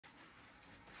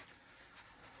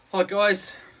Hi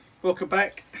guys, welcome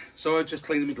back. So I just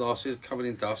cleaned my glasses, covered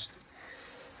in dust.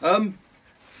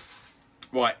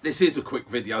 Right, this is a quick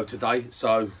video today,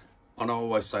 so I know I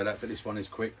always say that, but this one is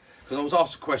quick because I was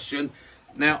asked a question.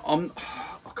 Now I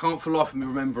can't for the life of me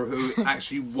remember who it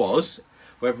actually was,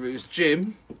 whether it was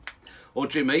Jim or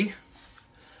Jimmy,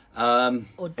 or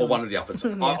one of the others.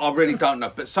 Yeah. I really don't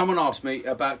know, but someone asked me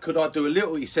about could I do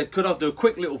a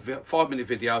quick little 5-minute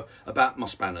video about my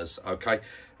spanners. Okay,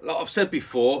 like I've said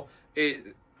before,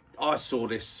 I saw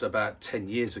this about 10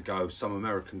 years ago. Some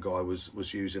American guy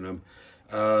was using them,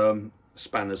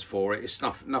 spanners for it. It's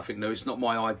nothing new. It's not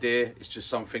my idea. It's just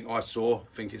something I saw,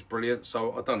 think it's brilliant,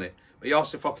 so I done it. But he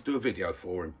asked if I could do a video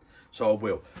for him, so I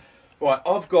will. Right,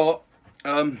 I've got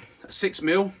a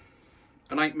 6mm,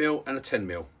 an 8mm and a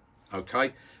 10mm.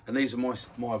 Okay, and these are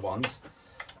my ones.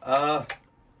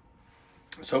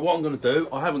 So what I'm going to do,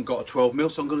 I haven't got a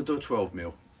 12mm, so I'm going to do a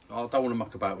 12mm. I don't want to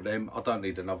muck about with them. I don't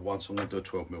need another one, so I'm going to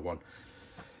do a 12mm one.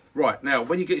 Right, now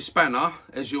when you get your spanner,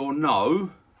 as you'll know,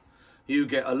 you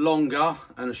get a longer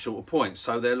and a shorter point.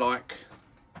 So they're like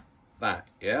that,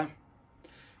 yeah?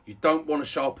 You don't want to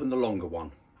sharpen the longer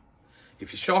one.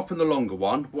 If you sharpen the longer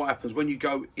one, what happens when you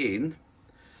go in,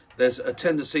 there's a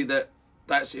tendency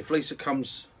that's if Lisa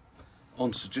comes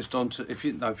onto if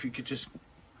you could just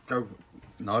go,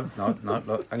 no,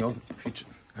 look, hang on,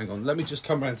 hang on, let me just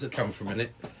come around to the camera for a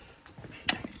minute.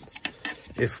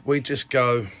 If we just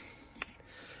go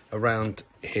around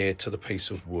here to the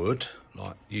piece of wood,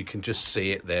 like you can just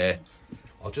see it there.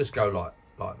 I'll just go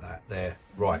like that there.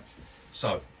 Right,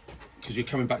 so because you're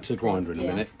coming back to the grinder in a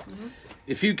minute.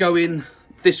 If you go in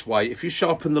this way, if you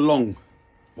sharpen the long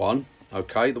one,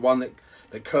 okay, the one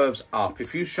that curves up,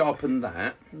 if you sharpen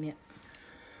that,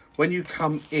 when you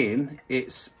come in,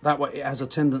 it's that way. It has a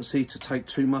tendency to take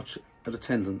too much of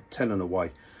the tenon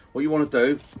away. What you want to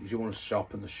do is you want to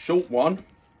sharpen the short one,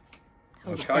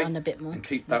 okay, down a bit more, and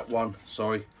keep that one.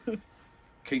 Sorry,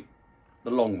 keep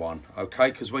the long one,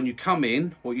 okay? Because when you come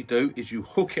in, what you do is you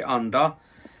hook it under,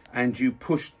 and you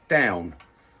push down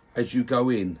as you go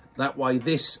in. That way,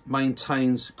 this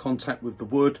maintains contact with the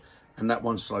wood, and that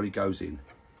one slowly goes in.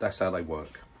 That's how they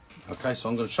work. Okay, so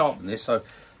I'm going to sharpen this. So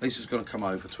Lisa's going to come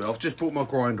over to it. I've just brought my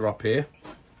grinder up here.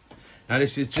 Now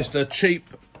this is just a cheap.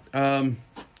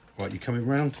 Right, you coming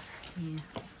round? Yeah.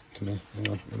 Come here. Hang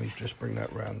on. Let me just bring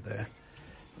that round there.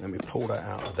 Let me pull that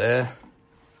out of there.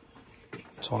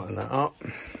 Tighten that up.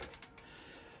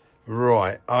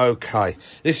 Right. Okay.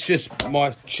 This is just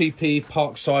my cheapy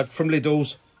Parkside from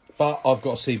Lidl's, but I've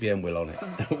got a CBM wheel on it,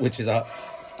 which is a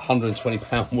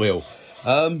 £120 wheel.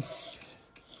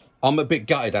 I'm a bit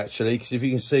gutted actually, because if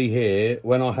you can see here,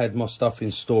 when I had my stuff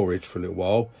in storage for a little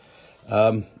while,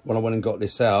 when I went and got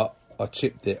this out, I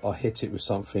chipped it, I hit it with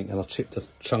something, and I chipped a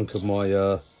chunk of my,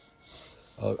 I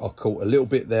caught a little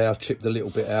bit there, I chipped a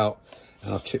little bit out,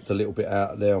 and I chipped a little bit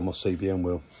out there on my CBM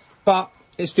wheel. But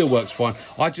it still works fine.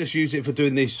 I just use it for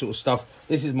doing this sort of stuff.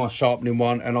 This is my sharpening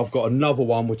one, and I've got another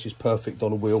one which is perfect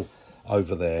on a wheel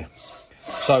over there.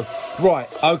 So, right,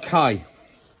 okay.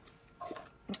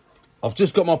 I've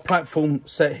just got my platform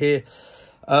set here.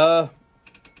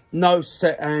 No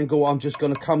set angle. I'm just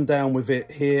going to come down with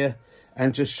it here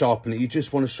and just sharpen it. You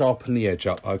just want to sharpen the edge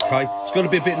up, okay? It's going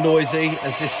to be a bit noisy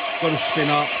as this is going to spin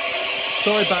up.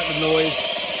 Sorry about the noise.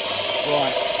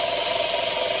 Right.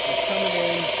 It's coming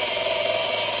in.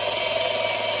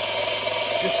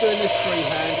 Just doing this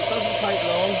freehand. It doesn't take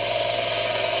long.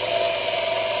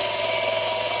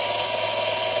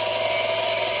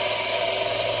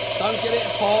 Don't get it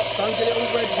hot, don't get it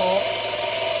all red hot.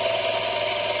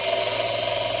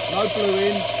 No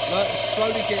bluing, look,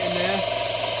 slowly getting there.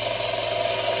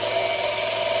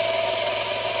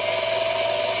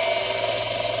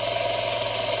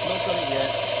 Not done it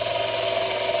yet.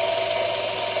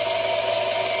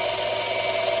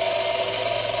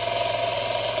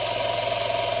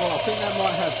 Well, I think that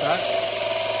might have that.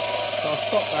 So I'll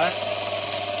stop that.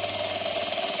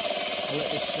 I'll let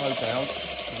this slow down.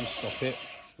 Let me stop it.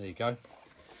 There you go.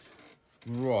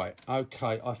 Right,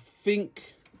 okay, I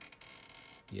think,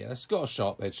 yeah, it's got a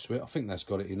sharp edge to it. I think that's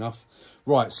got it enough.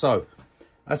 Right, so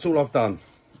that's all I've done.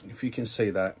 If you can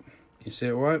see that. You see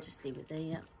it all right? Just leave it there,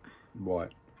 yeah.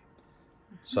 Right.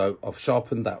 So I've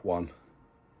sharpened that one.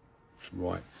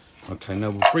 Right. Okay,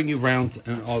 now we'll bring you round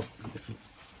and do you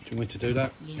want me to do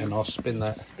that? Yeah. And I'll spin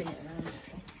that. Spin it around.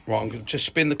 Right, I'm going to just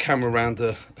spin the camera around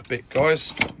a bit,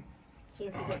 guys.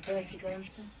 Right,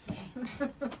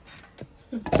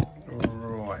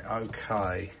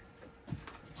 okay,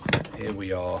 here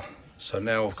we are. So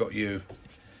now I've got you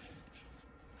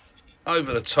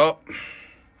over the top.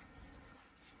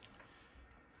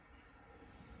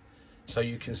 so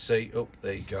you can see, oh,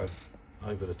 there you go,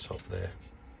 over the top there.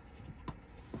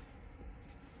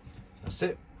 That's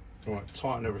it. All right,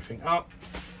 tighten everything up.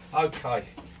 Okay.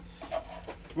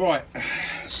 Right,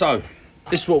 so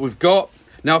this is what we've got.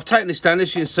 Now I've taken this down,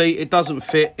 as you can see, it doesn't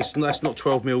fit. That's not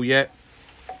 12mm yet.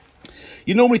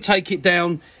 You normally take it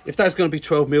down, if that's going to be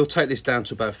 12mm, take this down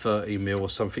to about 13mm or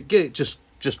something. Get it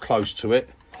just close to it,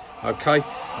 okay?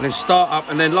 And then start up,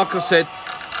 and then like I said,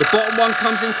 the bottom one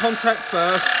comes in contact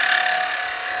first,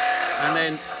 and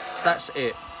then that's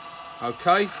it,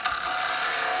 okay?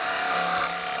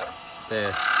 There,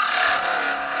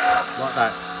 like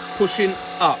that. Pushing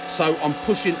up, so I'm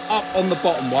pushing up on the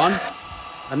bottom one,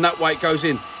 and that way it goes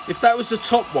in. If that was the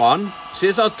top one, see,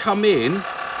 as I'd come in,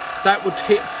 that would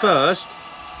hit first,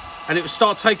 and it would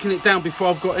start taking it down before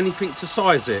I've got anything to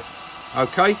size it,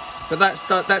 okay? But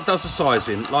that does the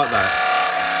sizing, like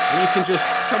that. And you can just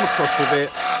come across with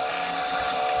it,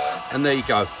 and there you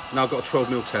go. Now I've got a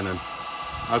 12mm tenon,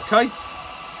 okay?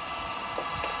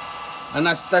 And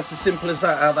that's as simple as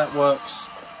that, how that works.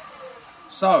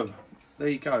 So, there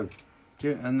you go.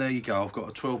 And there you go, I've got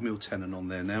a 12mm tenon on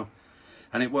there now.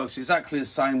 And it works exactly the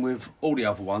same with all the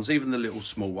other ones, even the little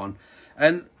small one.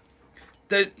 And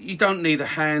you don't need a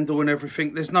handle and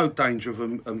everything. There's no danger of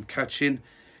them catching.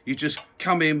 You just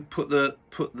come in, put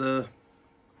the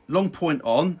long point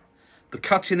on. The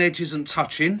cutting edge isn't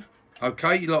touching.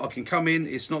 Okay, I can come in,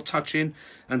 it's not touching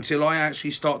until I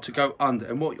actually start to go under.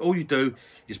 And all you do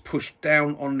is push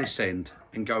down on this end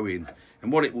and go in.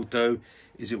 And what it will do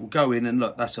is it will go in, and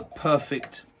look, that's a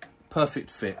perfect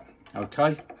fit.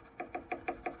 Okay,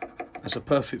 that's a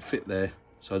perfect fit there.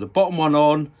 So the bottom one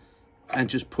on, and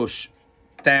just push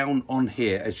down on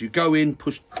here as you go in,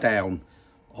 push down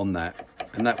on that,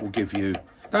 and that will give you,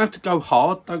 don't have to go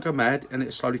hard, don't go mad, and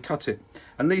it slowly cut it.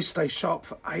 And these stay sharp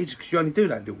for ages, because you only do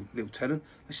that little tenon.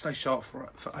 They stay sharp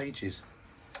for ages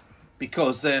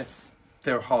because they're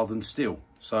hardened steel,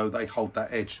 so they hold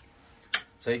that edge. So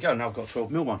there you go. Now I've got a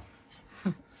 12mm one.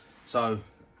 So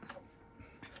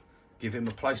give him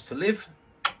a place to live.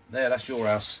 There, that's your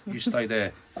house. You stay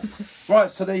there. Right,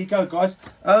 so there you go, guys.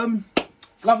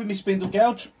 Loving me spindle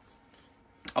gouge.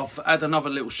 I've had another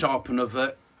little sharpen of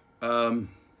it,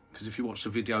 because if you watched the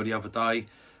video the other day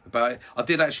about it, I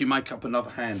did actually make up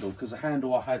another handle, because the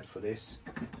handle I had for this,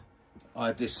 I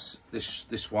had this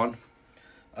one,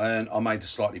 and I made a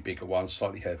slightly bigger one,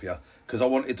 slightly heavier, because I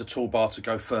wanted the toolbar to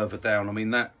go further down. I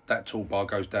mean, that toolbar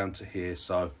goes down to here,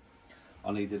 so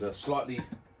I needed a slightly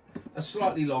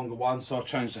longer one, so I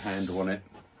changed the handle on it.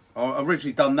 I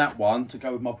originally done that one to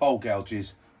go with my bowl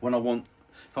gouges when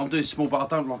if I'm doing small, but I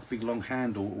don't like a big long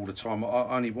handle all the time.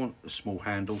 I only want a small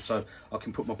handle, so I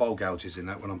can put my bowl gouges in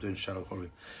that when I'm doing shallow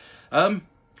hollowing.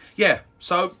 Yeah,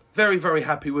 so very, very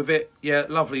happy with it. Yeah,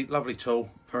 lovely tool,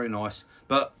 very nice.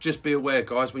 But just be aware,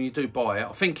 guys, when you do buy it,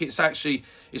 I think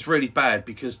it's really bad,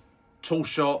 because tool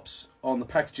shops on the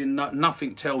packaging,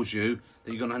 nothing tells you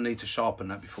that you're going to need to sharpen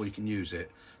that before you can use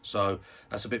it. So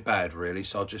that's a bit bad, really.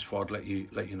 So I just thought I'd let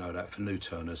you know that for new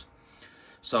turners.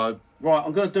 So right,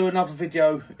 I'm going to do another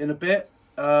video in a bit.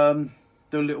 Do a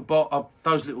little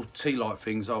those little tea light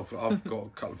things. I've got a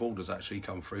couple of orders actually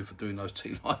come through for doing those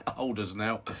tea light holders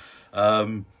now.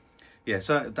 Yeah,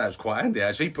 so that was quite handy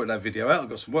actually, putting that video out. I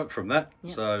got some work from that.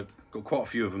 Yep. So got quite a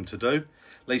few of them to do.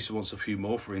 Lisa wants a few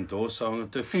more for indoors, so I'm going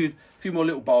to do a few more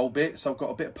little bowl bits. I've got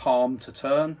a bit of palm to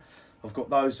turn. I've got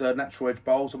those natural edge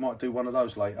bowls. I might do one of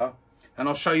those later, and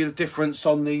I'll show you the difference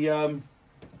on the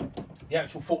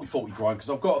actual 40-40 grind, because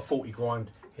I've got a 40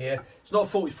 grind here. It's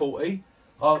not a 40-40.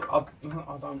 I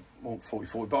don't want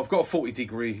 40-40, but I've got a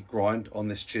 40-degree grind on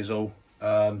this chisel.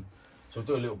 So I'll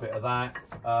do a little bit of that.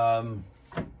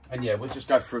 And yeah, we'll just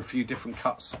go through a few different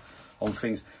cuts on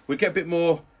things. We get a bit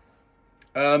more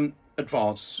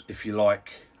advanced, if you like.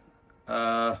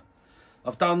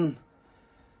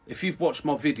 If you've watched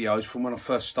my videos from when I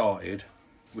first started,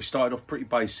 we started off pretty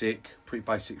basic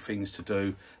things to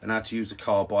do, and how to use the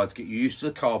carbide, to get you used to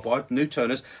the carbide. New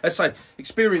turners, let's say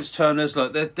experienced turners,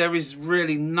 look, there is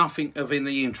really nothing of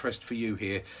any interest for you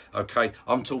here, okay?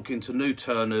 I'm talking to new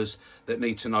turners that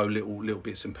need to know little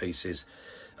bits and pieces.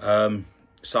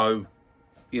 So,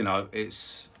 you know,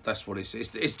 that's what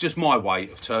it's just my way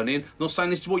of turning. I'm not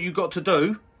saying this is what you got to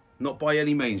do, not by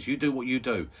any means. You do what you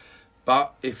do.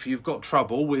 But if you've got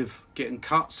trouble with getting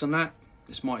cuts and that,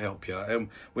 this might help you.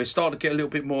 We're starting to get a little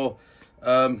bit more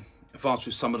advanced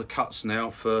with some of the cuts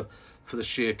now for the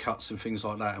shear cuts and things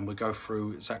like that, and we go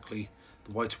through exactly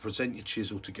the way to present your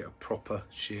chisel to get a proper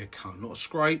shear cut, not a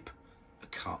scrape, a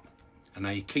cut. And now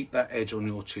you keep that edge on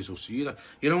your chisel, so you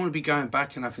don't want to be going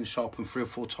back and having sharpened 3 or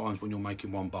 4 times when you're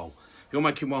making one bowl. you're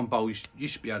making one bowl, you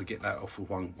should be able to get that off with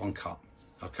one cut.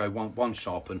 Okay, one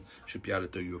sharpen should be able to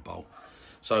do you a bowl.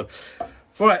 So,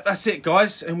 right, that's it,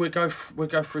 guys, and we'll go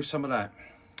through some of that.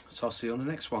 So I'll see you on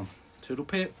the next one. Toodle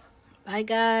pip. Bye,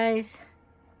 guys.